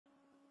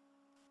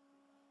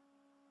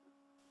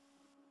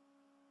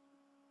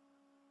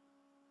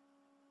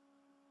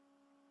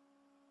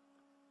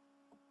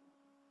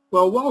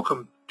Well,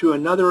 welcome to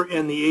another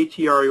in the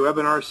ATRA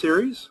webinar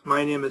series.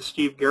 My name is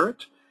Steve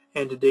Garrett,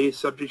 and today's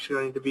subject is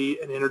going to be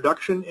an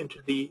introduction into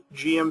the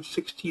GM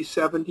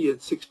 6070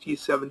 and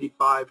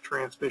 6075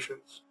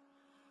 transmissions.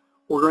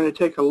 We're going to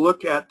take a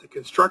look at the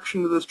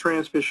construction of this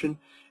transmission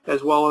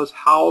as well as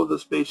how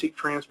this basic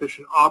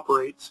transmission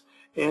operates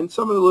and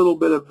some of the little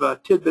bit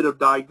of tidbit of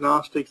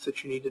diagnostics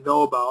that you need to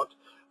know about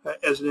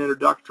as an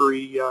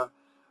introductory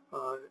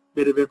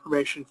bit of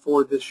information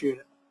for this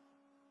unit.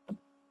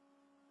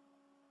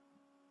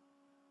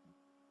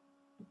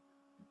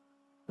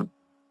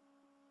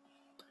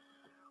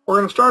 We're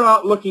going to start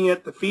out looking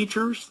at the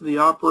features, the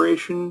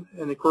operation,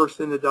 and of course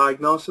then the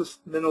diagnosis,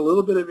 and then a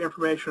little bit of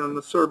information on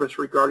the service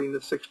regarding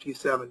the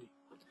 6070.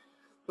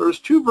 There's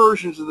two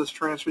versions of this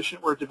transmission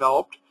that were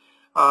developed.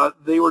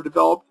 They were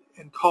developed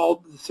and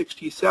called the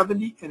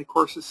 6070 and of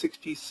course the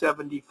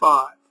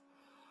 6075.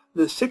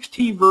 The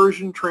 6T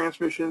version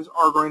transmissions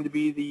are going to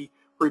be the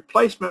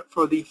replacement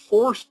for the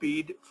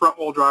 4-speed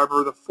front-wheel drive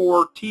or the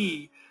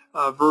 4T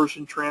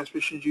version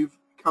transmissions you've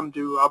come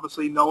to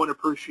obviously know and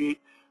appreciate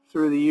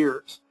through the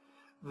years.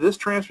 This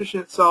transmission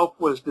itself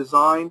was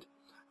designed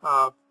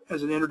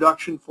as an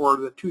introduction for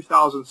the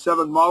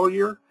 2007 model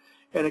year,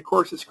 and of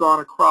course it's gone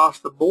across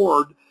the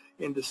board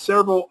into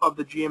several of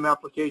the GM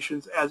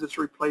applications as it's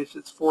replaced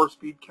its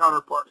 4-speed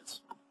counterparts.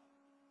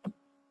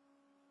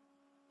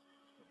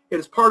 It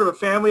is part of a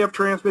family of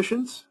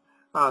transmissions,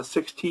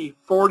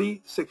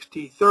 6T40,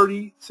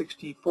 6T30,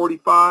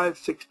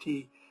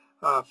 6T45,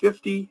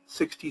 6T50,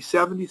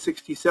 6T70,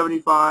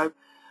 6T75,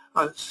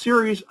 a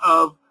series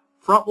of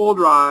front-wheel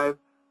drive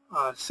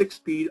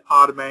 6-speed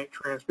automatic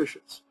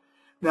transmissions.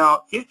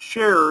 Now it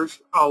shares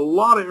a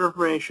lot of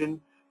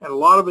information and a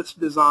lot of its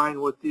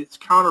design with its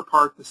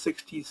counterpart, the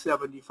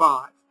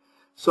 6T75.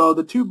 So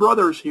the two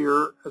brothers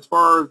here, as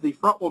far as the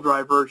front-wheel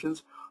drive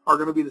versions, are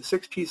going to be the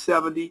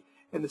 6T70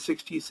 and the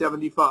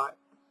 6T75.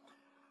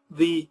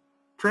 The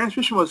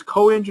transmission was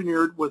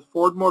co-engineered with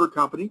Ford Motor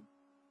Company,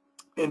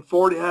 and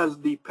Ford has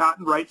the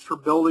patent rights for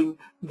building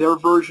their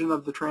version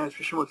of the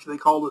transmission, which they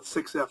call the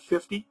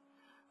 6F50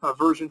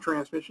 version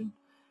transmission,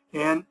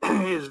 and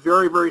is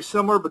very, very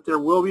similar, but there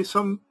will be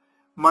some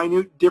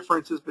minute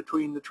differences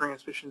between the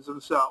transmissions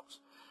themselves.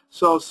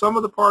 So some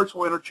of the parts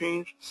will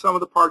interchange, some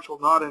of the parts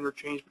will not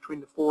interchange between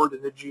the Ford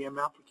and the GM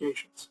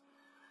applications.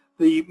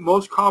 The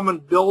most common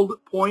build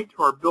point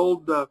or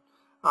build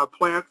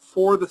plant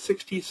for the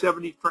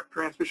 6T70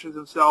 transmissions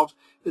themselves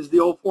is the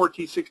old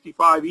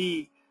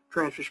 4T65E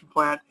transmission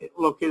plant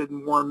located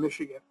in Warren,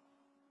 Michigan.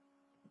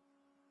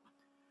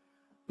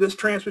 This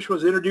transmission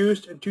was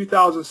introduced in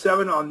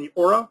 2007 on the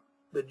ATRA,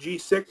 the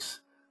G6,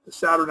 the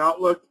Saturn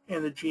Outlook,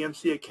 and the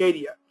GMC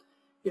Acadia.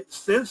 It's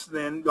since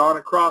then gone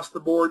across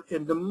the board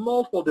into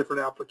multiple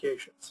different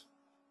applications.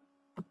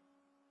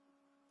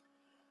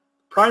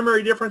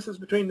 Primary differences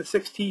between the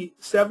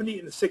 6T70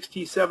 and the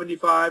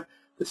 6T75.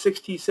 The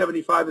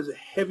 6T75 is a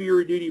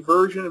heavier duty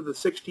version of the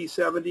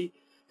 6T70.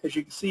 As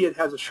you can see, it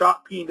has a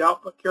shot-peened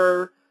output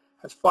carrier,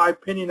 has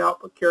 5-pinion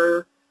output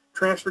carrier,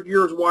 transfer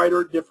gear is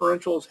wider,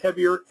 differential is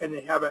heavier, and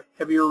they have a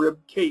heavier rib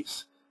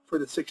case for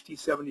the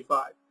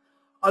 6T75.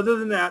 Other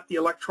than that, the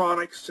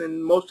electronics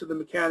and most of the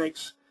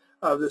mechanics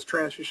of this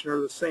transmission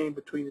are the same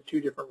between the two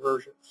different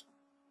versions.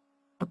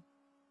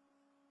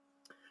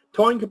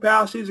 Towing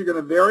capacities are going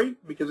to vary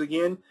because,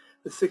 again,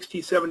 the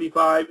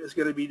 6T75 is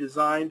going to be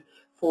designed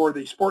for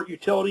the sport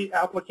utility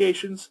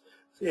applications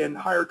and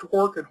higher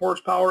torque and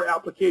horsepower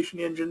application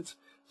engines.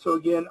 So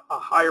again, a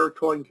higher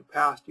towing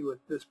capacity with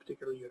this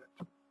particular unit.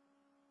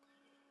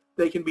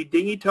 They can be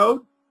dinghy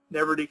towed,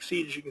 never to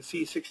exceed, as you can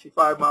see,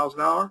 65 miles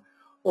an hour,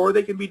 or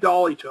they can be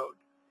dolly towed.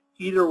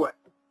 Either way.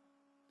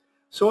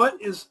 So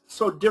what is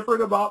so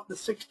different about the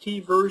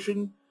 6T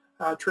version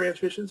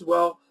transmissions?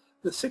 Well,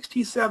 the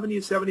 6T70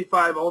 and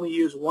 75 only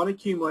use one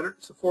accumulator.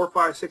 It's a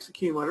 456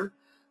 accumulator.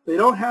 They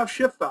don't have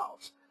shift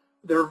valves.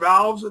 Their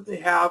valves that they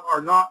have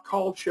are not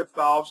called shift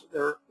valves.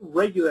 They're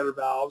regulator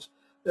valves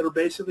that are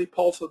basically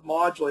pulse width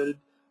modulated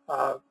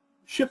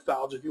shift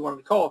valves, if you wanted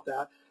to call it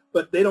that,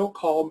 but they don't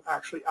call them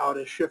actually out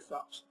as shift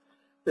valves.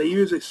 They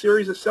use a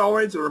series of cell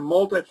lines that are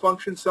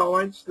multi-function cell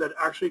lines that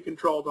actually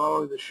control not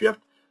only the shift,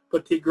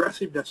 but the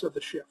aggressiveness of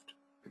the shift.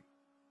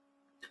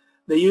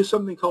 They use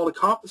something called a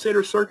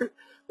compensator circuit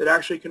that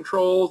actually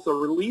controls the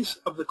release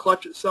of the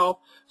clutch itself,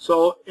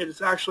 so it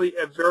is actually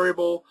a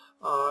variable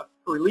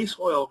release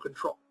oil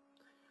control.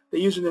 They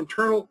use an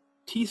internal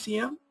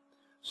TCM,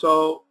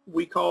 so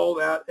we call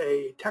that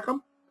a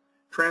TECM,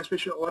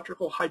 Transmission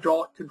Electrical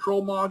Hydraulic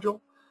Control Module.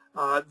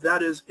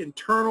 That is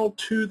internal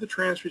to the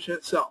transmission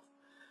itself.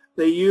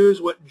 They use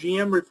what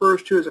GM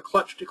refers to as a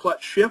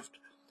clutch-to-clutch shift.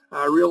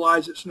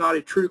 Realize it's not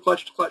a true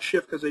clutch-to-clutch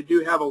shift because they do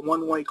have a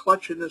one-way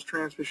clutch in this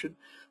transmission,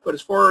 but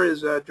as far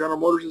as General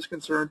Motors is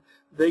concerned,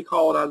 they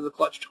call it out as a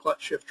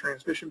clutch-to-clutch shift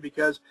transmission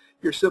because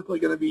you're simply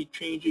going to be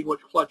changing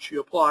which clutch you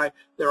apply.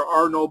 There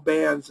are no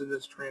bands in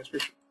this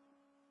transmission.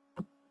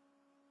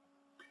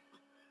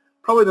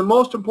 Probably the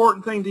most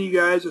important thing to you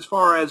guys as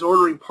far as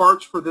ordering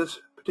parts for this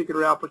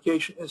particular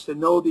application is to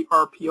know the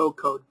RPO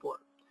code for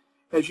it.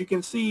 As you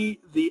can see,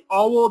 the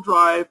all-wheel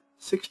drive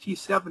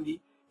 6070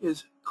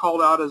 is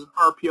called out as an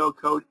RPO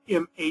code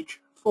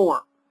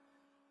MH4.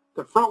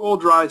 The front-wheel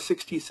drive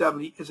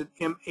 6070 is an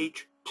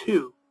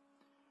MH2.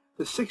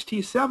 The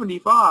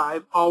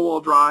 6075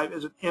 all-wheel drive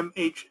is an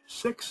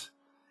MH6,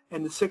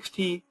 and the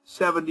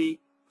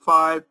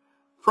 6075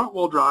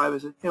 front-wheel drive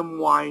is an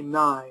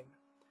MY9.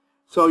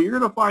 So you're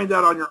going to find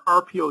that on your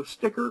RPO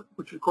sticker,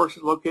 which of course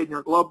is located in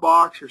your glove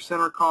box, your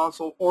center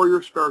console, or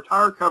your spare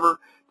tire cover,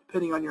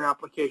 depending on your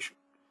application.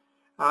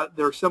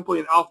 They're simply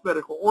in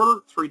alphabetical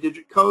order,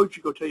 3-digit codes.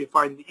 You go till you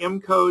find the M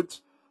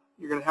codes.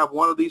 You're going to have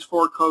one of these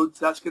 4 codes.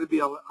 That's going to be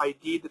able to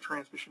ID the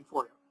transmission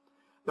for you.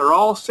 They're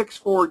all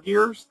 6/4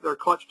 gears. They're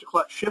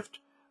clutch-to-clutch shift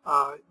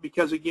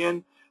because,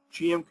 again,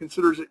 GM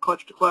considers it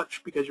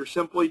clutch-to-clutch because you're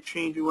simply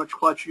changing which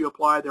clutch you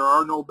apply. There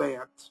are no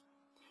bands.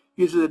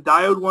 Uses a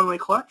diode one-way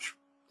clutch.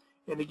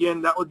 And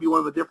again, that would be one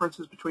of the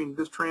differences between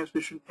this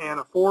transmission and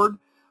a Ford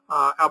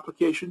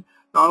application.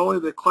 Not only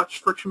the clutch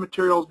friction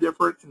material is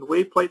different and the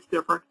wave plate's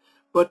different,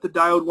 but the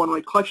diode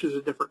one-way clutch is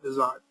a different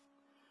design.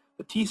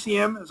 The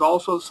TCM is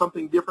also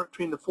something different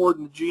between the Ford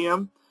and the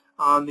GM.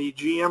 On the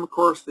GM, of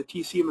course, the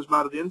TCM is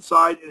mounted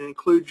inside and it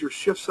includes your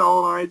shift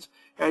solenoids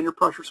and your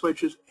pressure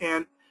switches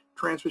and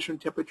transmission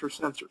temperature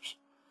sensors.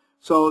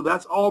 So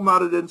that's all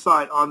mounted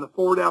inside. On the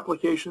Ford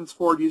applications,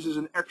 Ford uses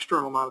an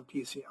external mounted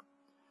TCM.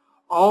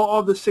 All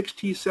of the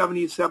 60,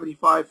 70,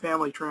 75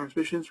 family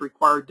transmissions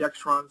require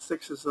Dextron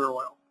 6 as their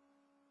oil.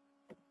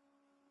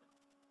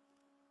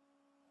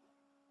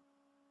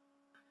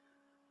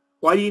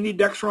 Why do you need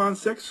Dextron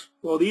 6?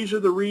 Well, these are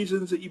the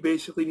reasons that you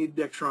basically need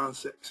Dextron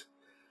 6.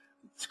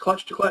 It's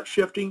clutch-to-clutch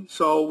shifting,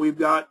 so we've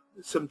got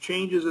some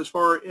changes as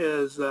far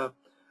as the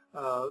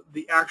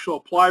actual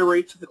apply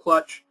rates of the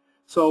clutch.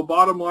 So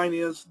bottom line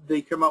is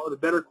they come out with a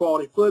better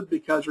quality fluid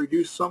because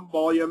reduced sump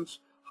volumes,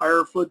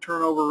 higher fluid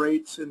turnover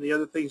rates, and the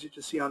other things that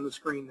you see on the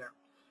screen there.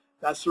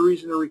 That's the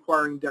reason they're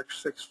requiring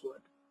Dex 6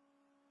 fluid.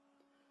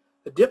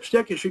 The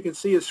dipstick, as you can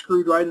see, is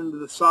screwed right into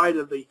the side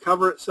of the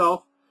cover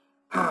itself.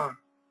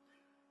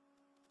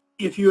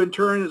 If you, in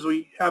turn, as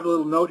we have a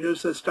little note here, it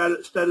says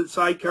studded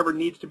side cover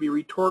needs to be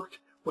retorqued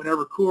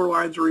whenever cooler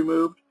lines are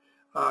removed.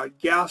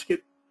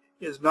 Gasket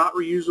is not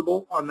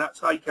reusable on that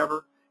side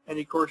cover, and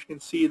of course you can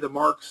see the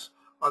marks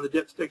on the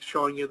dipstick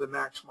showing you the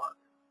max mark.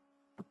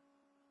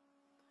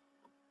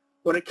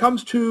 When it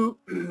comes to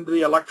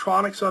the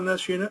electronics on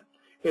this unit,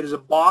 it is a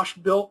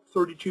Bosch-built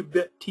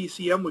 32-bit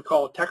TCM we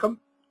call a TECM.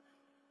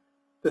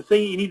 The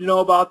thing you need to know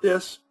about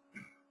this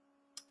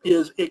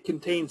is it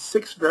contains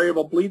 6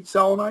 variable bleed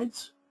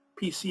solenoids,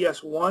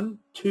 PCS 1,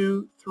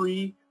 2,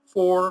 3,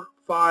 4,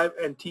 5,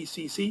 and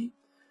TCC.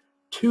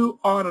 2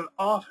 on and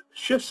off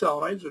shift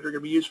solenoids that are going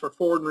to be used for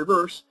forward and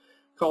reverse,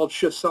 called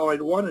shift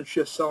solenoid 1 and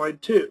shift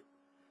solenoid 2.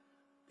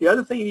 The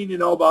other thing you need to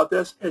know about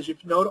this, as you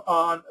can note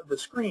on the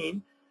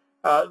screen,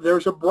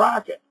 there's a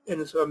bracket,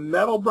 and it's a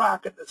metal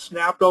bracket that's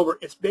snapped over.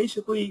 It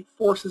basically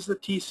forces the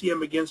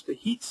TCM against a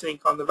heat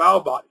sink on the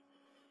valve body.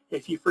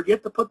 If you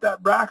forget to put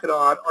that bracket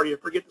on, or you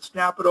forget to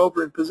snap it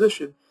over in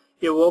position,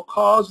 it will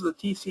cause the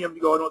TCM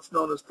to go in what's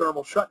known as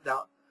thermal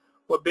shutdown.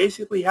 What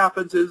basically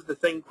happens is the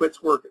thing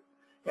quits working,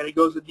 and it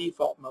goes to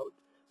default mode.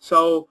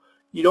 So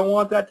you don't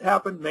want that to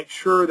happen. Make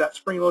sure that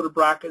spring-loaded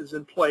bracket is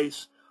in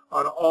place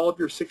on all of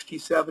your 60,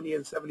 70,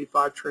 and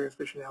 75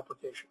 transmission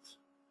applications.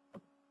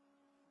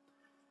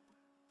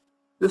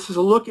 This is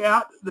a look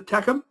at the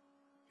TECM.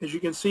 As you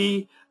can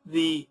see,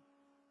 the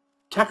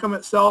TECM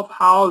itself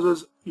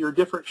houses your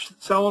different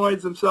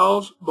solenoids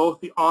themselves,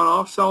 both the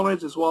on-off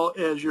solenoids as well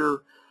as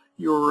your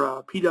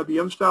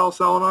PWM style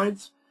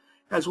solenoids,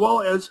 as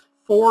well as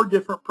 4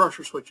 different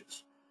pressure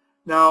switches.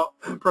 Now,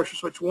 pressure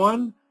switch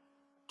 1,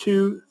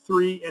 2,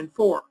 3, and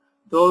 4.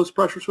 Those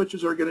pressure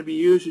switches are going to be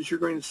used, as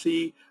you're going to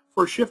see,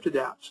 for shift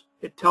adapts.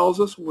 It tells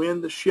us when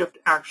the shift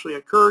actually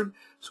occurred,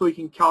 so we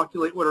can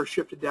calculate what our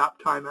shift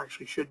adapt time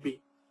actually should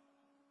be.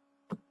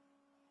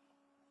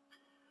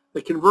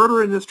 The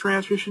converter in this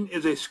transmission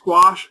is a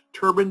squash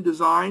turbine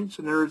design,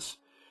 so there's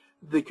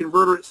the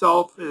converter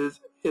itself is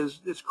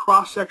its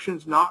cross section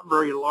is not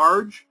very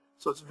large,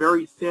 so it's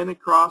very thin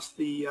across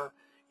the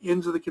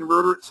ends of the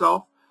converter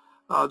itself.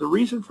 The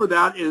reason for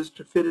that is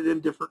to fit it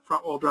in different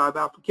front-wheel drive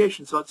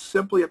applications, so it's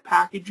simply a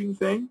packaging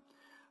thing.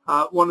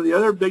 One of the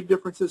other big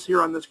differences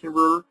here on this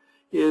converter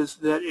is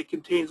that it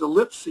contains a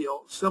lip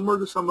seal, similar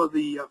to some of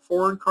the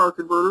foreign car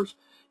converters.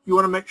 You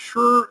want to make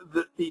sure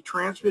that the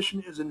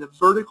transmission is in the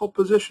vertical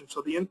position,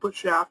 so the input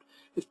shaft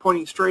is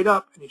pointing straight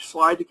up, and you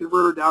slide the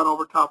converter down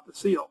over top of the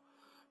seal.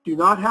 Do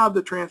not have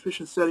the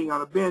transmission setting on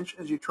a bench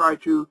as you try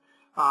to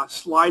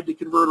slide the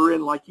converter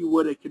in like you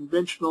would a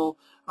conventional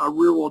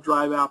rear-wheel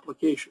drive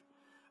application.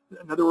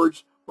 In other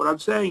words, what I'm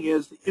saying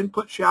is the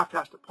input shaft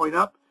has to point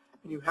up,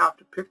 and you have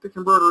to pick the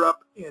converter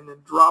up and then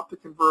drop the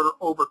converter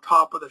over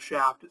top of the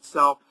shaft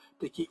itself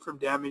to keep from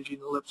damaging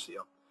the lip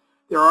seal.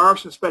 There are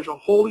some special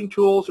holding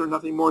tools. They're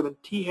nothing more than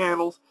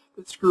T-handles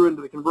that screw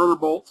into the converter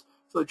bolts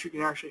so that you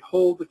can actually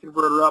hold the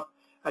converter up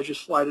as you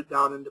slide it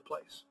down into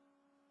place.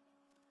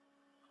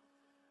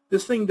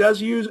 This thing does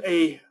use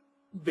a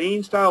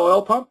vane-style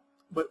oil pump.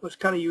 but what's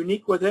kind of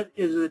unique with it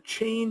is a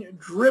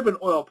chain-driven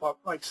oil pump,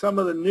 like some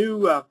of the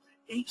new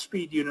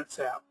 8-speed units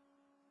have.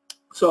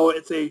 So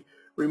it's a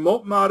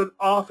remote-mounted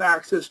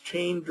off-axis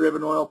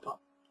chain-driven oil pump.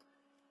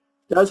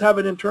 It does have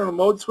an internal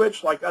mode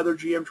switch like other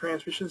GM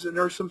transmissions, and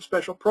there's some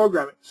special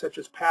programming, such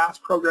as PAS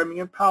programming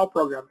and PAL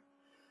programming.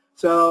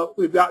 So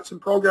we've got some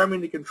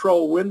programming to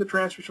control when the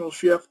transmission will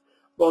shift,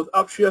 both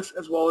upshifts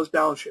as well as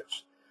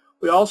downshifts.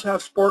 We also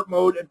have sport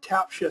mode and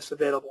tap shifts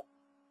available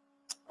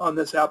on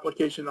this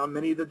application on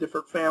many of the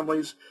different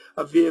families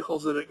of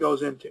vehicles that it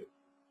goes into.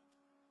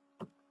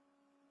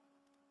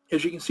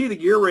 As you can see, the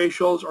gear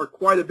ratios are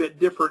quite a bit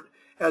different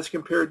as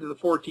compared to the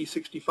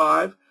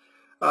 4T65.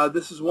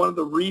 This is one of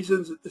the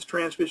reasons that this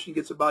transmission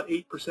gets about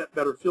 8%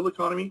 better fuel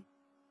economy.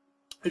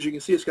 As you can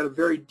see, it's got a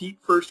very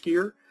deep first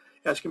gear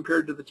as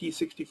compared to the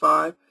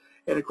T65.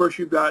 And of course,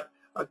 you've got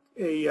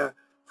a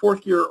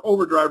fourth gear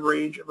overdrive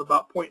range of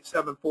about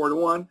 0.74 to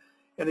 1.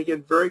 And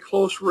again, very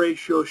close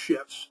ratio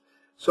shifts.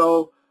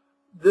 So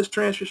this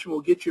transmission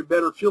will get you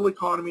better fuel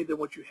economy than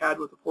what you had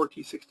with the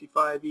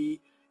 4T65E,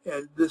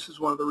 and this is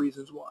one of the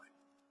reasons why.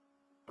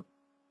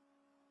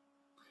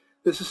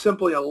 This is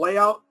simply a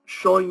layout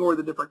showing where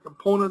the different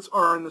components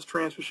are in this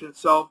transmission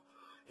itself.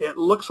 It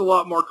looks a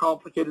lot more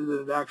complicated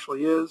than it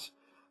actually is.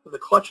 The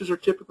clutches are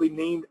typically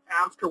named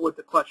after what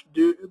the clutch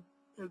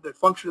the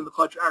function of the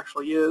clutch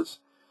actually is.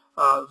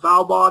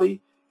 Valve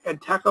body and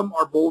TECM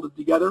are bolted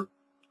together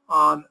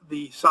on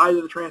the side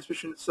of the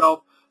transmission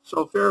itself,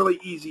 so fairly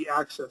easy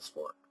access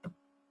for it.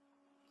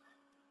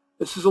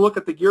 This is a look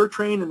at the gear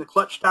train and the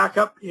clutch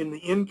stack-up in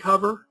the end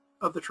cover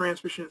of the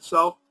transmission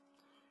itself.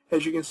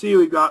 As you can see,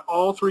 we've got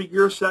all three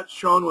gear sets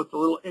shown with the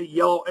little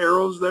yellow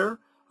arrows there.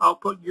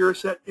 Output gear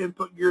set,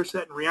 input gear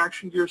set, and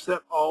reaction gear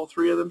set, all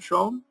three of them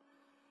shown,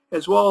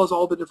 as well as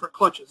all the different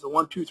clutches, the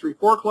 1, 2, 3,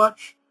 4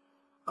 clutch,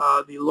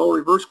 the low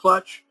reverse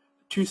clutch,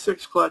 2,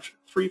 6 clutch,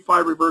 3,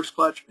 5 reverse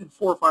clutch, and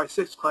 4, 5,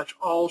 6 clutch,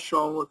 all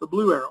shown with the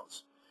blue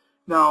arrows.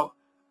 Now,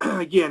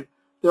 again,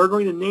 they're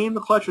going to name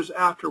the clutches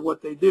after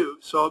what they do,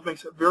 so it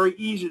makes it very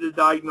easy to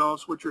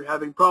diagnose what you're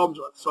having problems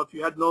with. So if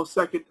you had no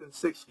second and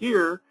sixth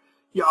gear,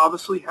 you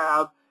obviously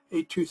have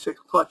a 2-6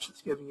 clutch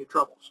that's giving you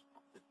troubles.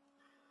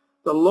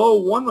 The low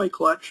one-way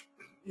clutch,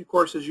 of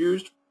course, is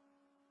used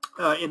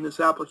in this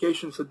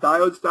application. It's a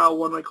diode-style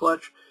one-way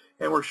clutch,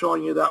 and we're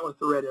showing you that with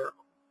the red arrow.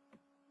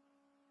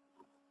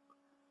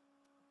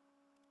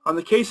 On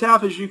the case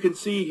half, as you can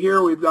see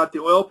here, we've got the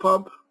oil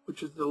pump,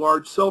 which is the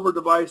large silver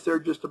device there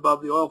just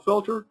above the oil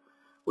filter.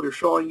 We're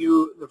showing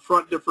you the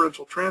front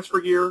differential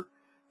transfer gear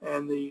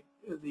and the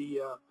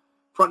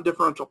front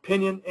differential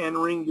pinion and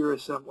ring gear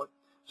assembly.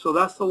 So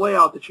that's the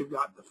layout that you've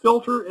got. The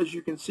filter, as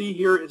you can see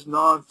here, is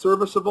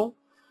non-serviceable.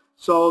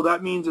 So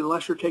that means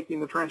unless you're taking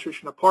the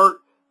transmission apart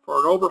for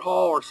an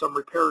overhaul or some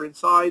repair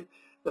inside,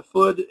 the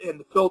fluid and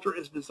the filter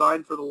is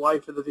designed for the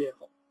life of the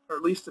vehicle, or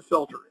at least the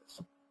filter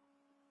is.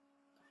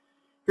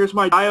 Here's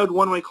my diode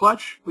one-way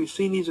clutch. We've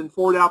seen these in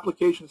Ford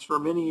applications for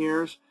many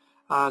years.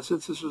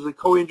 Since this was a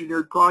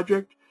co-engineered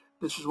project,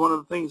 this is one of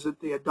the things that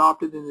they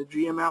adopted in the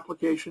GM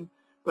application.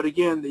 But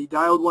again, the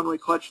diode one-way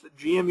clutch that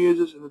GM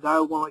uses and the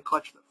diode one-way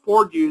clutch that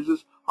Ford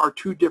uses are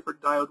two different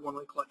diode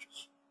one-way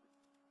clutches.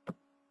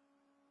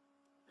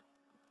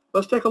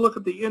 Let's take a look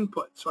at the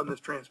inputs on this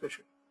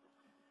transmission.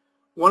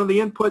 One of the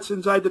inputs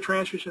inside the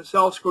transmission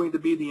itself is going to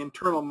be the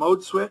internal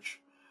mode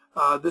switch.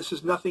 This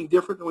is nothing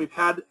different than we've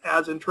had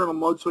as internal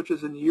mode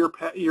switches in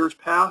years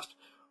past.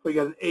 We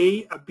got an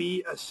A, a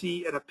B, a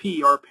C, and a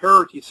P, or a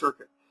parity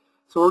circuit.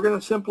 So we're going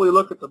to simply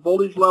look at the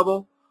voltage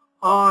level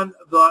on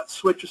the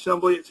switch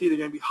assembly. It's either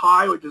going to be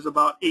high, which is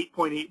about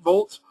 8.8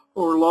 volts,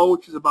 or low,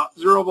 which is about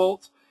 0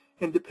 volts.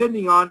 And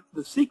depending on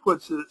the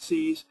sequence that it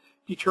sees,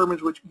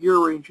 determines which gear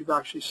range you've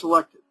actually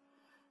selected.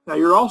 Now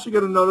you're also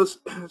going to notice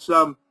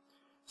some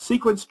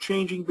sequence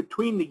changing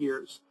between the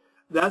gears.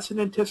 That's an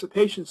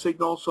anticipation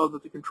signal so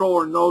that the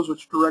controller knows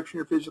which direction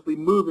you're physically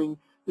moving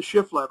the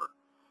shift lever.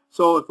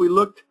 So if we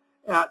looked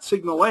at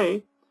signal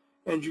A,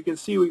 and you can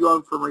see we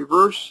go from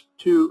reverse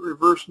to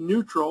reverse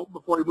neutral.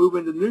 Before we move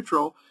into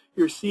neutral,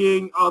 you're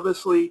seeing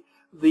obviously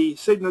the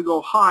signal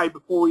go high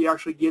before we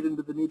actually get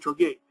into the neutral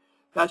gate.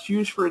 That's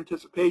used for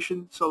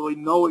anticipation so we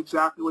know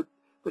exactly what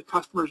the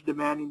customer is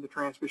demanding the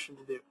transmission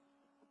to do.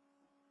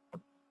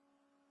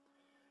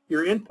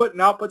 Your input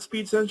and output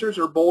speed sensors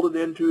are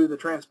bolted into the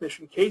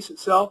transmission case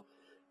itself.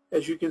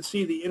 As you can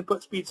see, the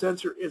input speed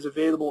sensor is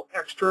available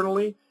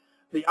externally.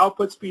 The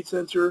output speed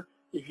sensor,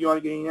 if you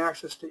want to gain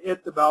access to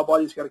it, the valve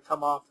body's got to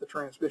come off the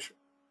transmission.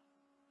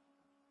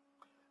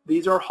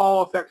 These are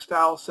Hall effect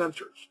style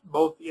sensors,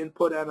 both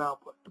input and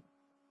output.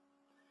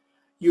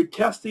 You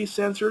test these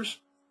sensors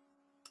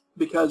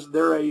because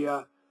they're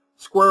a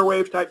square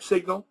wave type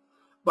signal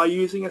by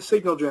using a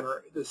signal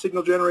generator. The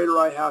signal generator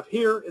I have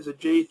here is a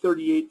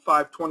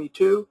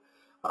J38522.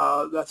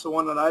 That's the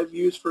one that I've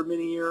used for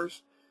many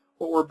years.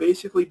 What we're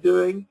basically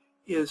doing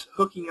is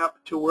hooking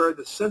up to where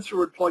the sensor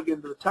would plug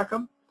into the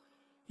TECM.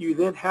 You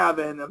then have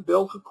an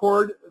umbilical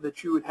cord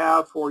that you would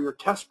have for your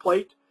test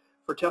plate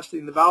for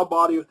testing the valve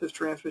body with this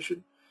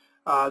transmission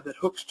that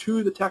hooks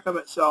to the TECM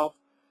itself.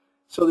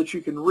 so that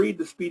you can read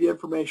the speed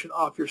information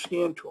off your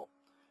scan tool.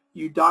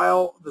 You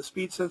dial the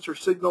speed sensor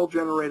signal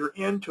generator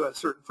into a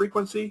certain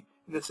frequency.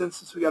 In this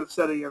instance, we got it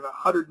setting at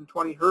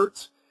 120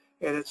 hertz,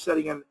 and it's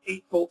setting an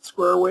 8-volt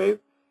square wave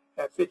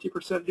at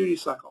 50% duty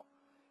cycle.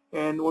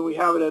 And when we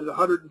have it at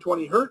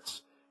 120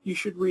 hertz, you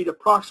should read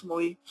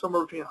approximately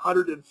somewhere between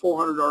 100 and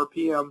 400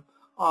 RPM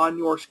on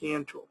your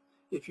scan tool.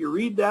 If you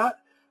read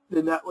that,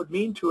 then that would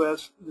mean to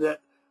us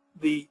that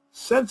the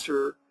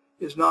sensor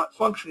is not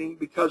functioning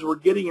because we're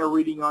getting a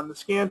reading on the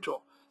scan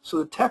tool. So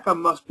the TECM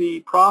must be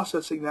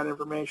processing that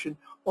information,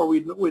 or we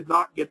would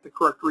not get the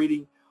correct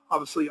reading,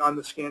 obviously, on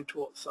the scan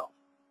tool itself.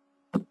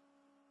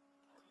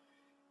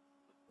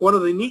 One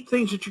of the neat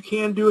things that you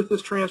can do with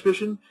this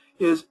transmission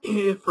is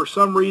if for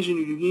some reason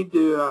you need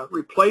to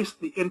replace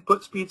the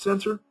input speed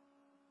sensor,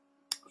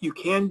 you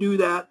can do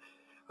that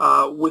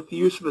with the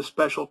use of a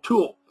special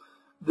tool.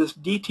 This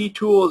DT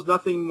tool is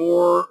nothing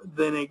more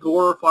than a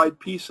glorified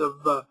piece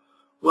of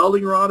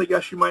welding rod, I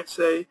guess you might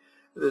say,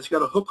 that's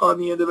got a hook on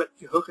the end of it.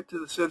 You hook it to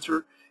the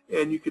sensor,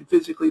 and you can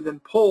physically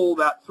then pull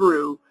that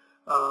through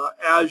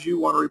as you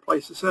want to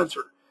replace the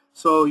sensor.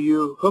 So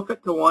you hook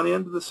it to one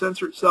end of the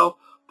sensor itself,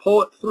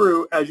 pull it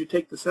through as you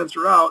take the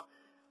sensor out,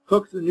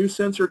 hook the new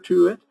sensor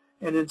to it,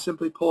 and then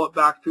simply pull it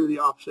back through the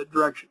opposite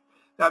direction.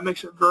 That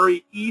makes it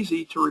very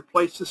easy to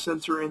replace the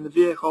sensor in the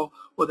vehicle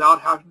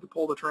without having to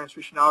pull the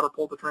transmission out or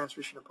pull the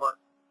transmission apart.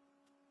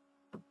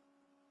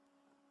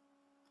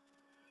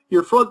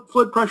 Your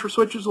fluid pressure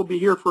switches will be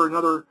here for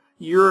another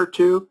year or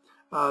two.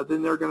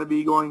 Then they're going to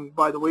be going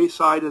by the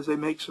wayside as they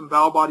make some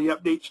valve body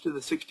updates to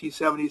the 60,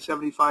 70,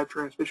 75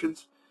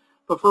 transmissions.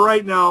 But for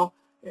right now,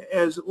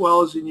 as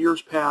well as in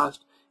years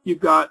past, you've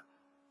got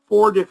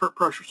 4 different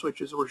pressure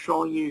switches that we're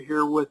showing you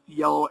here with the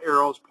yellow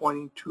arrows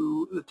pointing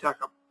to the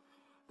TECM.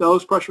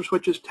 Those pressure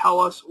switches tell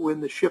us when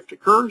the shift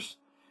occurs,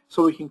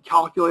 so we can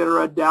calculate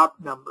or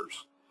adapt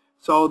numbers.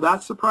 So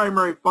that's the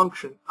primary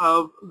function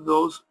of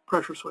those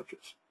pressure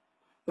switches.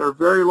 They're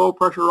very low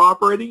pressure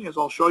operating, as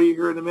I'll show you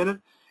here in a minute,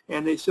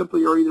 and they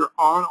simply are either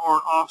on or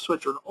an off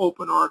switch, or an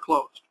open or a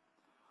closed.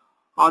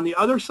 On the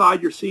other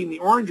side, you're seeing the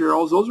orange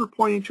arrows. Those are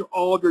pointing to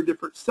all of your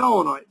different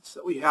solenoids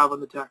that we have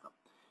on the TECM.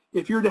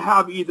 If you're to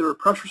have either a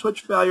pressure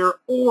switch failure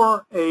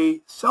or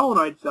a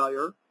solenoid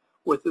failure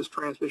with this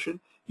transmission,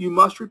 you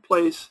must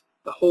replace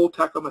the whole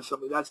TECM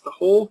assembly. That's the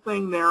whole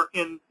thing there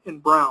in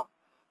brown.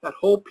 That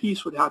whole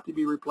piece would have to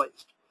be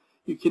replaced.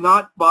 You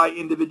cannot buy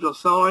individual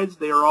solenoids.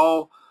 They are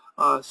all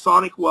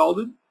sonic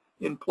welded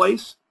in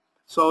place.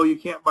 So you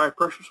can't buy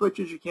pressure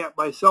switches, you can't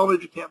buy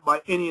solenoids, you can't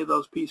buy any of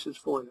those pieces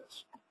for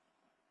this.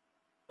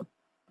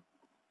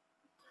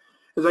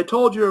 As I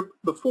told you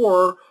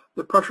before,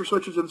 the pressure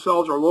switches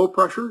themselves are low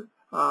pressure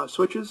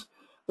switches.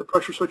 The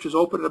pressure switches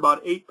open at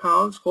about 8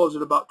 pounds, close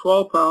at about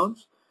 12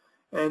 pounds.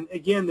 And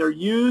again, they're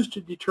used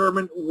to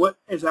determine what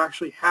is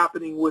actually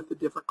happening with the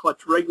different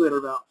clutch regulator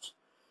valves.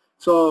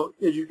 So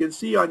as you can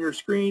see on your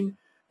screen,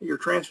 your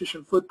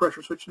transmission fluid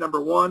pressure switch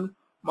number 1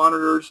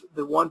 monitors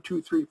the 1,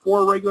 2, 3,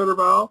 4 regulator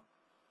valve.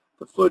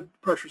 The fluid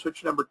pressure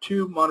switch number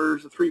 2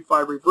 monitors the 3,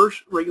 5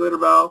 reverse regulator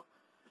valve.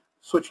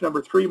 Switch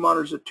number 3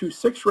 monitors the 2,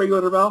 6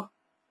 regulator valve.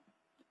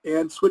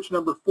 And switch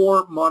number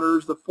 4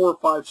 monitors the 4,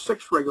 5,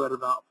 6 regulator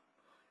valve.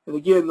 And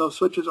again, those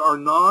switches are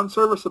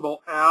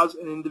non-serviceable as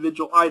an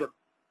individual item.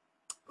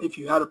 If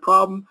you had a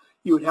problem,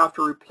 you would have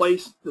to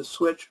replace the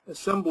switch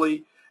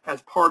assembly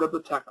as part of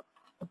the TECM.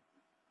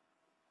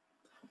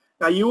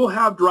 Now you will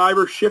have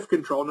driver shift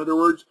control. In other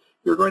words,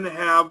 you're going to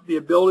have the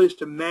abilities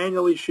to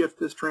manually shift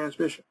this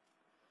transmission.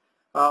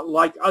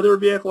 Like other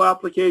vehicle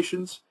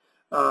applications,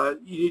 you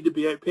need to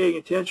be paying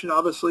attention,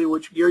 obviously,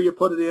 which gear you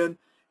put it in.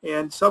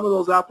 And some of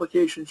those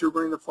applications you're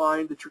going to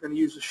find that you're going to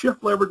use the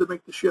shift lever to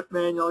make the shift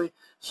manually.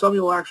 Some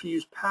you'll actually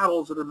use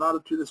paddles that are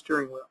mounted to the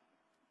steering wheel.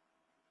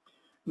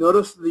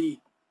 Notice the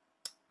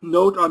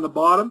note on the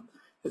bottom.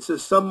 It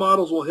says some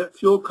models will hit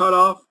fuel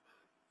cutoff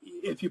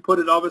if you put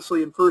it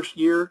obviously in first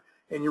gear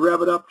and you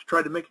rev it up to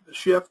try to make it the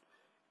shift.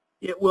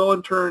 It will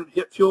in turn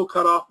hit fuel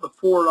cutoff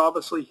before it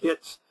obviously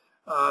hits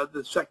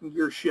the second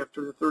gear shift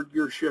or the third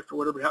gear shift or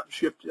whatever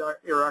shift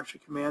you're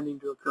actually commanding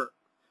to occur.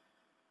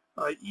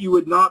 You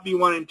would not be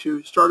wanting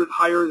to start it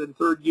higher than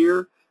third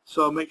gear,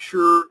 so make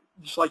sure,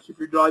 just like if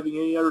you're driving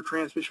any other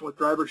transmission with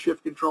driver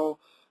shift control,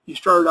 you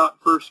start it out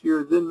in first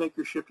gear, then make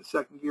your shift to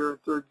second gear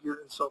and third gear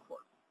and so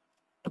forth.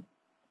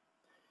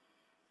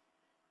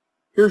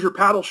 Here's your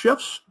paddle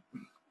shifts.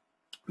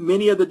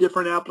 Many of the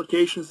different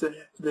applications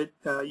that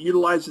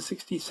utilize the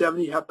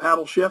 6070 have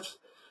paddle shifts.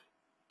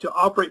 To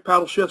operate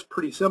paddle shifts,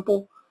 pretty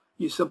simple.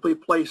 You simply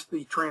place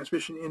the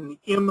transmission in the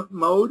M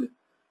mode,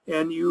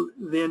 and you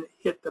then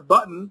hit the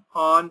button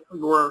on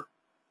your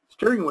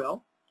steering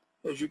wheel.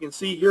 As you can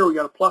see here, we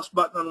got a plus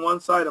button on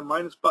one side, a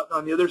minus button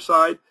on the other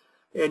side,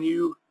 and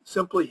you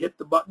simply hit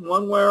the button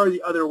one way or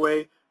the other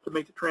way to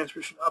make the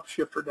transmission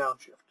upshift or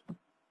downshift.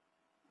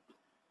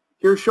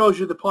 Here shows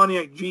you the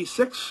Pontiac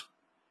G6.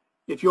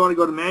 If you want to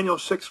go to manual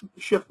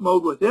shift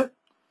mode with it,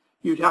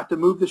 you'd have to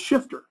move the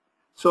shifter.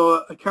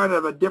 So a kind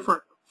of a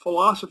different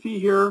philosophy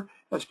here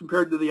as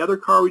compared to the other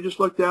car we just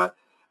looked at.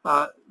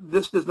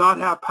 This does not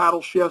have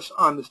paddle shifts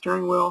on the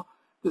steering wheel.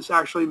 This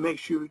actually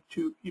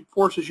it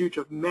forces you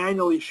to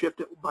manually shift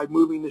it by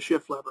moving the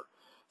shift lever.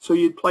 So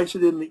you'd place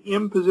it in the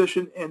M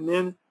position and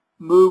then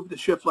move the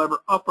shift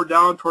lever up or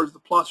down towards the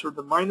plus or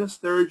the minus.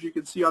 There, as you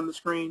can see on the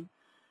screen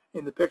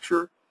in the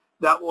picture,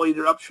 that will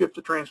either upshift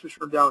the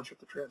transmission or downshift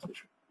the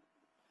transmission.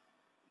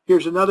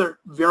 Here's another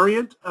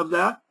variant of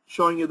that,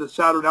 showing you the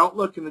Saturn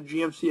Outlook in the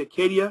GMC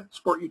Acadia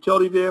sport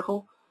utility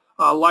vehicle.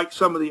 Like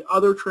some of the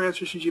other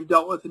transmissions you've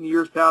dealt with in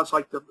years past,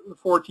 like the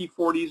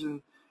 4T40s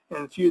and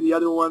a few of the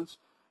other ones,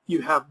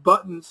 you have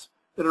buttons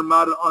that are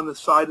mounted on the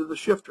side of the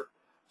shifter.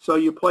 So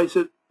you place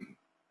it,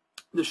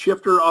 the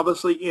shifter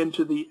obviously,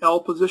 into the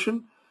L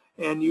position,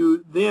 and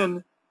you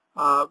then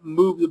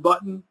move the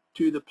button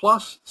to the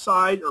plus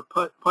side, or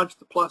punch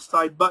the plus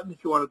side button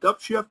if you want it to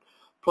upshift,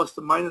 plus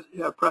the minus,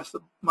 press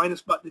the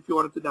minus button if you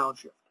want it to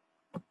downshift.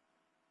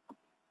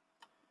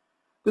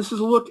 This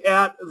is a look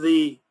at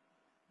the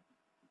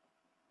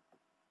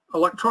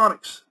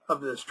electronics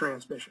of this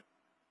transmission.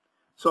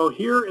 So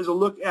here is a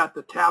look at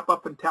the tap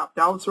up and tap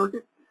down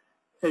circuit.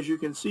 As you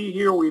can see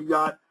here, we've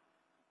got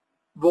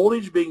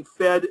voltage being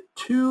fed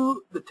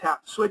to the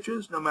tap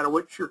switches, no matter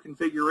which your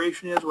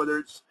configuration is, whether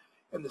it's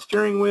in the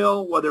steering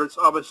wheel, whether it's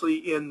obviously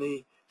in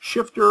the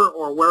shifter,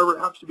 or wherever it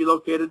happens to be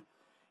located.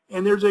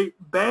 And there's a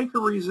bank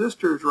of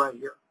resistors right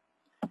here.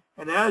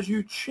 And as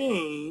you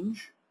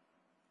change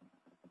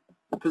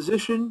the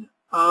position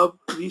of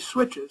these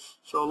switches,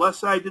 so let's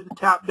say I did the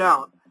tap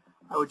down,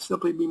 I would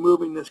simply be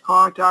moving this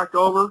contact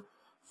over,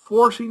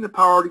 forcing the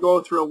power to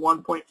go through a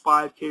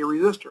 1.5K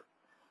resistor.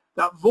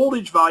 That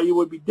voltage value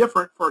would be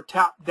different for a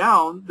tap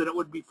down than it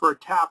would be for a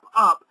tap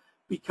up,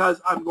 because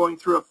I'm going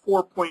through a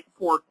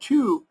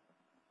 4.42K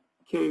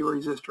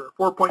resistor,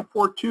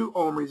 4.42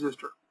 ohm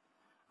resistor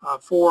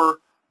for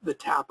the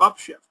tap up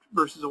shift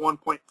versus a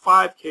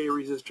 1.5K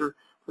resistor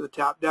for the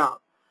tap down.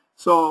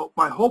 So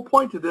my whole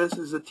point to this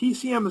is the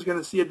TCM is going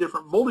to see a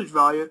different voltage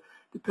value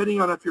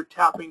depending on if you're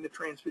tapping the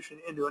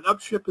transmission into an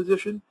upshift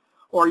position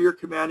or you're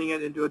commanding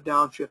it into a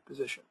downshift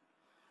position.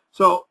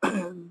 So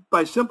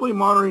by simply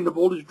monitoring the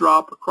voltage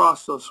drop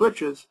across those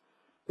switches,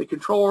 the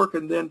controller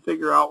can then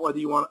figure out whether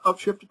you want to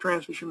upshift the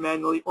transmission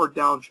manually or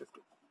downshift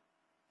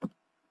it.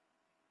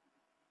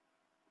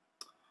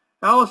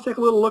 Now let's take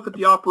a little look at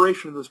the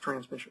operation of this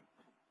transmission.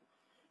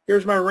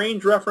 Here's my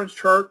range reference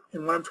chart,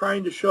 and what I'm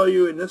trying to show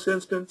you in this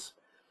instance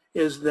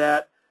is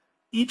that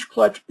each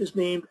clutch is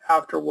named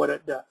after what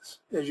it does.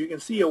 As you can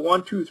see, a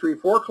 1, 2, 3,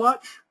 4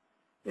 clutch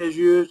is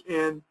used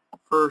in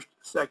first,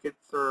 second,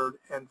 third,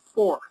 and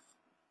fourth.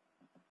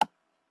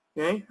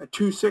 Okay, a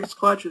 2/6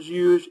 clutch is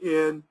used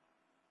in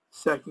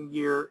second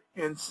gear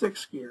and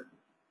sixth gear.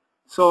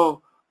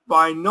 So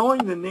by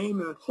knowing the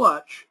name of the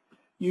clutch,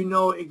 you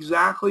know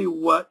exactly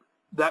what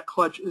that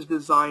clutch is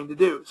designed to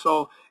do.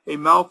 So a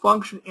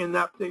malfunction in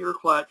that particular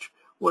clutch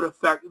would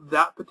affect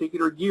that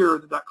particular gear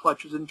that that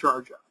clutch is in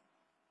charge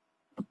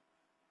of.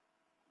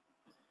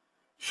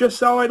 Shift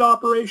solenoid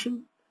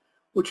operation.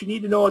 What you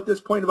need to know at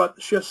this point about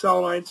the shift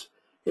solenoids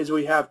is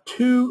we have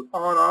two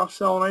on-off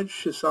solenoids,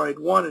 shift solenoid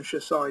 1 and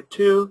shift solenoid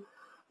 2.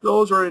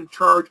 Those are in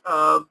charge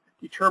of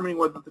determining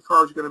whether the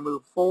car is going to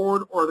move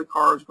forward or the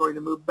car is going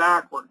to move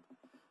backward.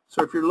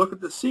 So if you look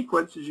at the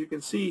sequence, as you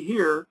can see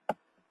here,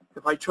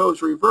 if I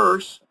chose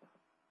reverse,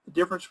 the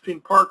difference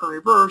between park and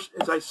reverse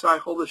is I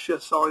cycle the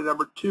shift solenoid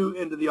number 2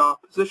 into the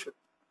off position.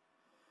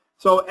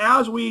 So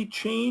as we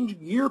change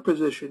gear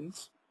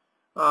positions,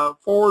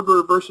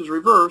 forward versus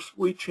reverse,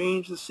 we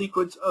change the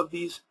sequence of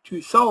these two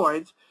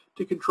solenoids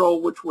to control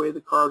which way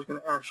the car is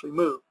going to actually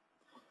move.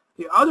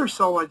 The other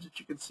solenoids that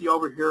you can see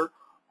over here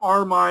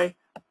are my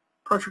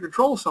pressure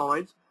control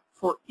solenoids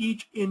for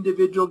each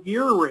individual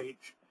gear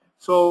range,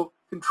 so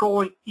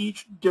controlling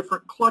each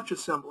different clutch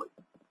assembly.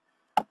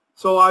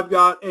 So I've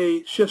got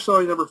a shift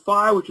solenoid number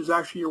 5, which is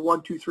actually your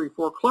 1, 2, 3,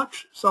 4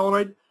 clutch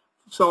solenoid,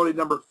 solenoid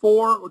number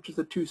 4, which is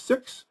a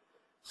 2/6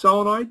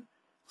 solenoid,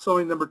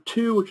 solenoid number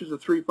 2, which is a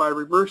 3/5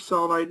 reverse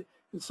solenoid,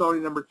 and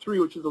solenoid number 3,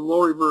 which is a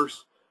low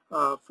reverse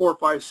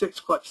 4/5/6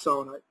 clutch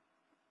solenoid.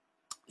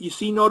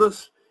 If you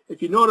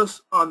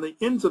notice on the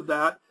ends of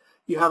that,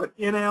 you have an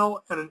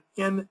NL and an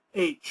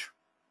NH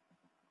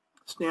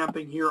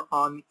stamping here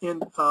on the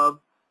end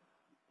of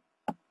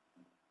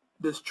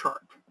this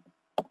chart.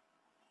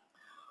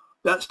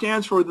 That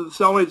stands for whether the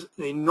solenoid is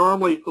a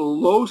normally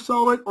low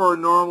solenoid or a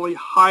normally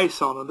high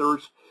solenoid. In other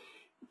words,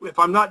 if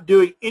I'm not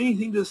doing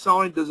anything to the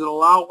solenoid, does it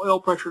allow oil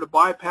pressure to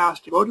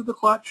bypass to go to the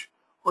clutch,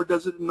 or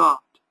does it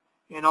not?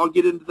 And I'll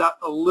get into that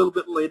a little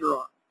bit later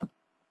on.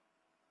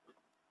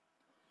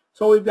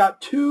 So we've got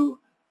two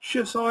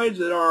shift solenoids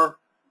that are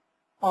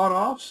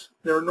on-offs.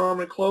 They're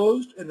normally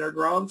closed, and they're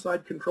ground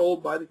side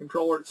controlled by the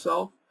controller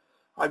itself.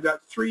 I've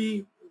got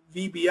 3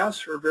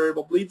 VBS, or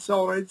variable bleed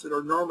solenoids, that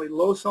are normally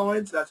low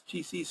solenoids. That's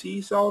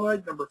GCC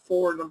solenoid, number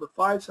 4 and number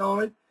 5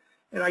 solenoid.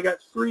 And I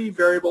got 3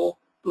 variable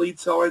bleed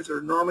solenoids that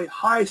are normally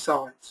high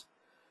solenoids.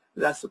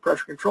 That's the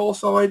pressure control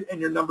solenoid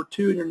and your number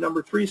 2 and your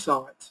number 3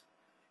 solenoids.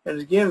 And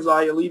again, as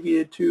I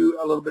alleviated to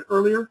a little bit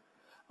earlier,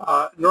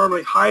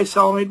 Normally high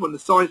solenoid, when the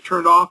solenoid is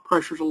turned off,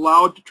 pressure is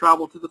allowed to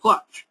travel to the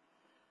clutch.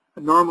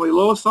 And normally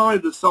low solenoid,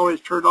 if the solenoid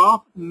is turned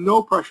off,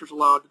 no pressure is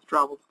allowed to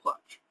travel to the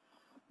clutch.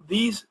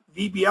 These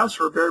VBS,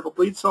 or variable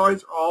bleed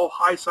solenoids, are all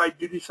high side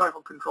duty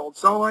cycle controlled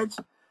solenoids.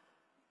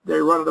 They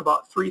run at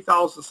about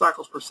 3,000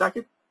 cycles per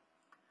second,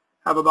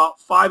 have about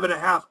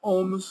 5.5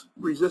 ohms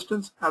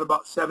resistance at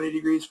about 70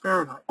 degrees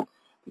Fahrenheit.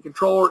 The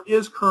controller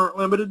is current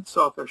limited,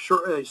 so if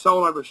a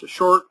solenoid was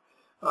short,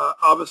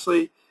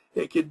 obviously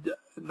it could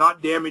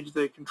not damage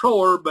the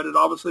controller, but it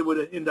obviously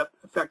would end up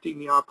affecting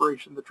the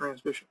operation of the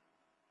transmission.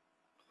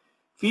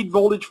 Feed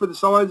voltage for the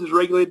solenoids is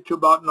regulated to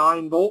about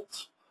 9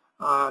 volts.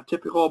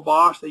 Typical of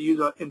Bosch, they use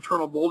an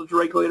internal voltage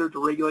regulator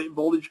to regulate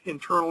voltage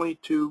internally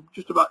to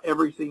just about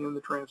everything in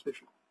the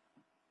transmission.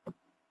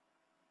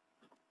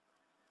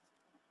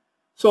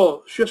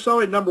 So shift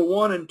solenoid number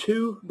 1 and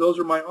 2, those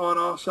are my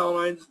on-off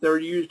solenoids. They're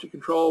used to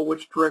control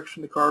which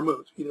direction the car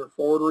moves, either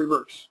forward or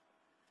reverse.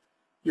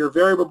 Your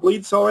variable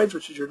bleed solenoids,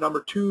 which is your number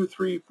 2,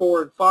 3,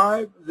 4, and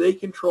 5, they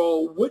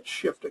control which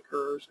shift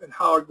occurs and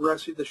how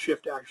aggressive the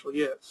shift actually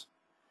is.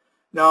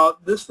 Now,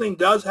 this thing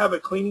does have a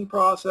cleaning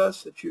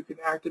process that you can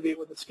activate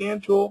with a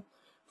scan tool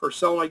for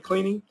solenoid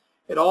cleaning.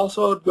 It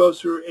also goes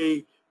through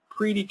a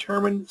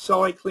predetermined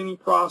solenoid cleaning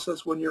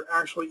process when you're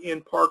actually in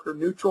park or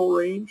neutral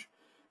range,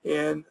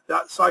 and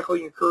that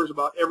cycling occurs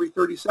about every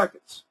 30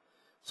 seconds.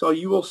 So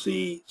you will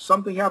see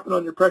something happen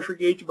on your pressure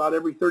gauge about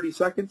every 30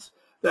 seconds.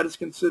 That is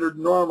considered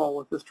normal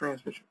with this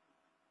transmission.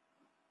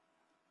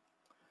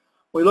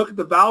 When we look at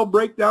the valve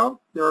breakdown,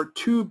 there are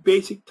 2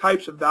 basic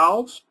types of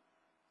valves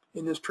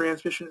in this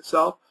transmission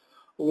itself.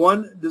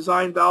 One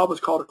design valve is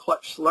called a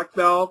clutch select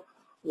valve.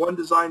 One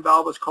design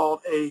valve is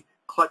called a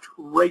clutch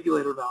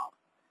regulator valve.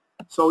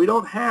 So we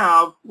don't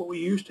have what we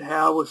used to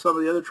have with some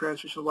of the other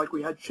transmissions, like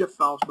we had shift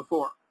valves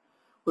before.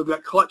 We've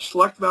got clutch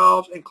select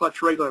valves and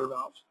clutch regulator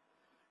valves.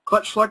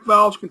 Clutch select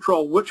valves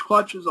control which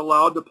clutch is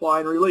allowed to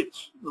apply and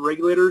release. The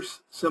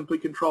regulators simply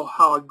control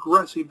how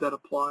aggressive that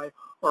apply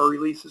or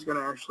release is going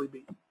to actually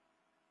be.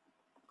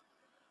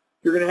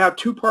 You're going to have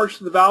 2 parts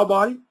to the valve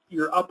body.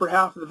 Your upper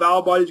half of the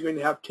valve body is going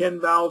to have 10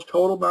 valves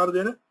total mounted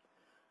in it.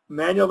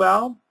 Manual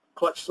valve,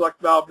 clutch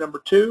select valve number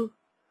 2,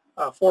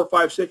 4,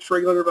 5, 6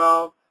 regulator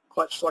valve,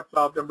 clutch select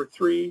valve number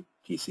 3,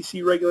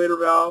 TCC regulator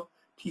valve,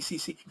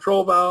 TCC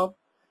control valve,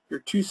 your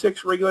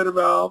 2-6 regulator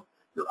valve,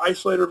 your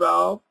isolator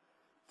valve,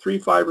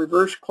 3-5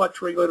 reverse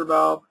clutch regulator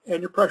valve,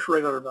 and your pressure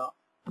regulator valve.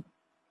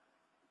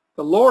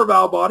 The lower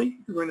valve body,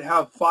 you're going to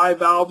have 5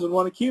 valves and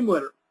 1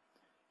 accumulator.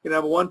 You're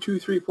going to have a 1, 2,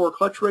 3, 4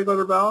 clutch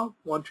regulator valve,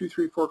 1, 2,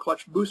 3, 4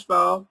 clutch boost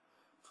valve,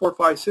 4,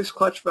 5, 6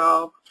 clutch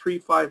valve, 3,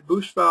 5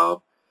 boost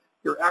valve,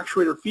 your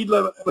actuator feed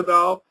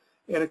valve,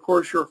 and of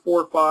course your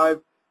 4,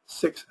 5,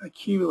 6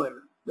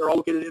 accumulator. They're all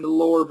located in the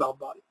lower valve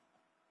body.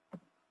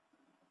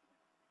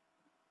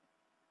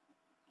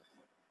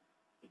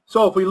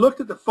 So if we looked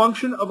at the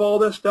function of all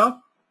this stuff,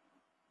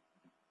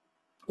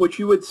 what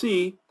you would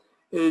see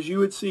is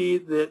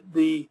that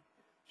the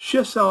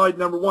shift solenoid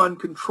number 1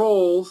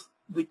 controls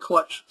the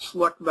clutch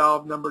select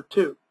valve number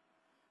 2.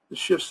 The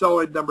shift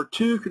solenoid number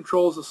 2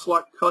 controls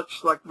the clutch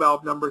select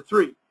valve number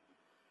 3.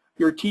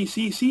 Your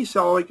TCC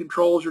solenoid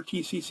controls your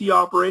TCC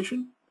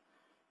operation.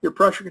 Your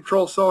pressure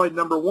control solenoid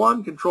number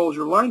 1 controls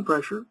your line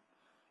pressure.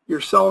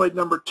 Your solenoid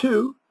number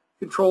 2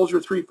 controls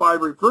your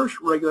 3-5 reverse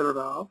regulator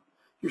valve.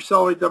 Your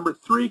solenoid number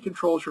 3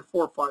 controls your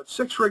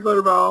 4-5-6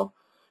 regulator valve.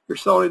 Your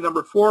solenoid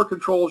number 4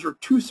 controls your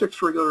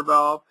 2-6 regulator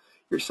valve.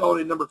 Your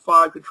solenoid number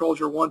 5 controls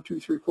your 1, 2,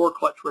 3, 4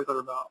 clutch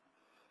regulator valve.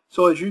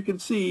 So as you can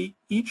see,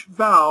 each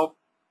valve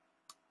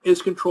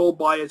is controlled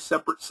by a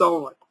separate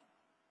solenoid.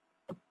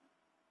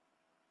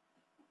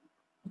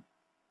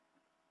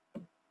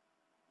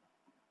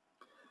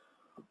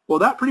 Well,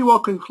 that pretty well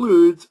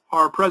concludes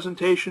our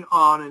presentation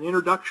on an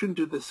introduction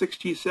to the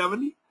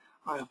 6T70.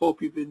 I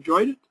hope you've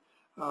enjoyed it.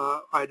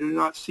 I do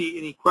not see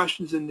any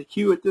questions in the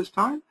queue at this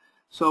time.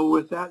 So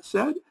with that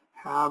said,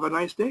 have a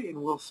nice day,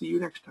 and we'll see you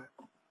next time.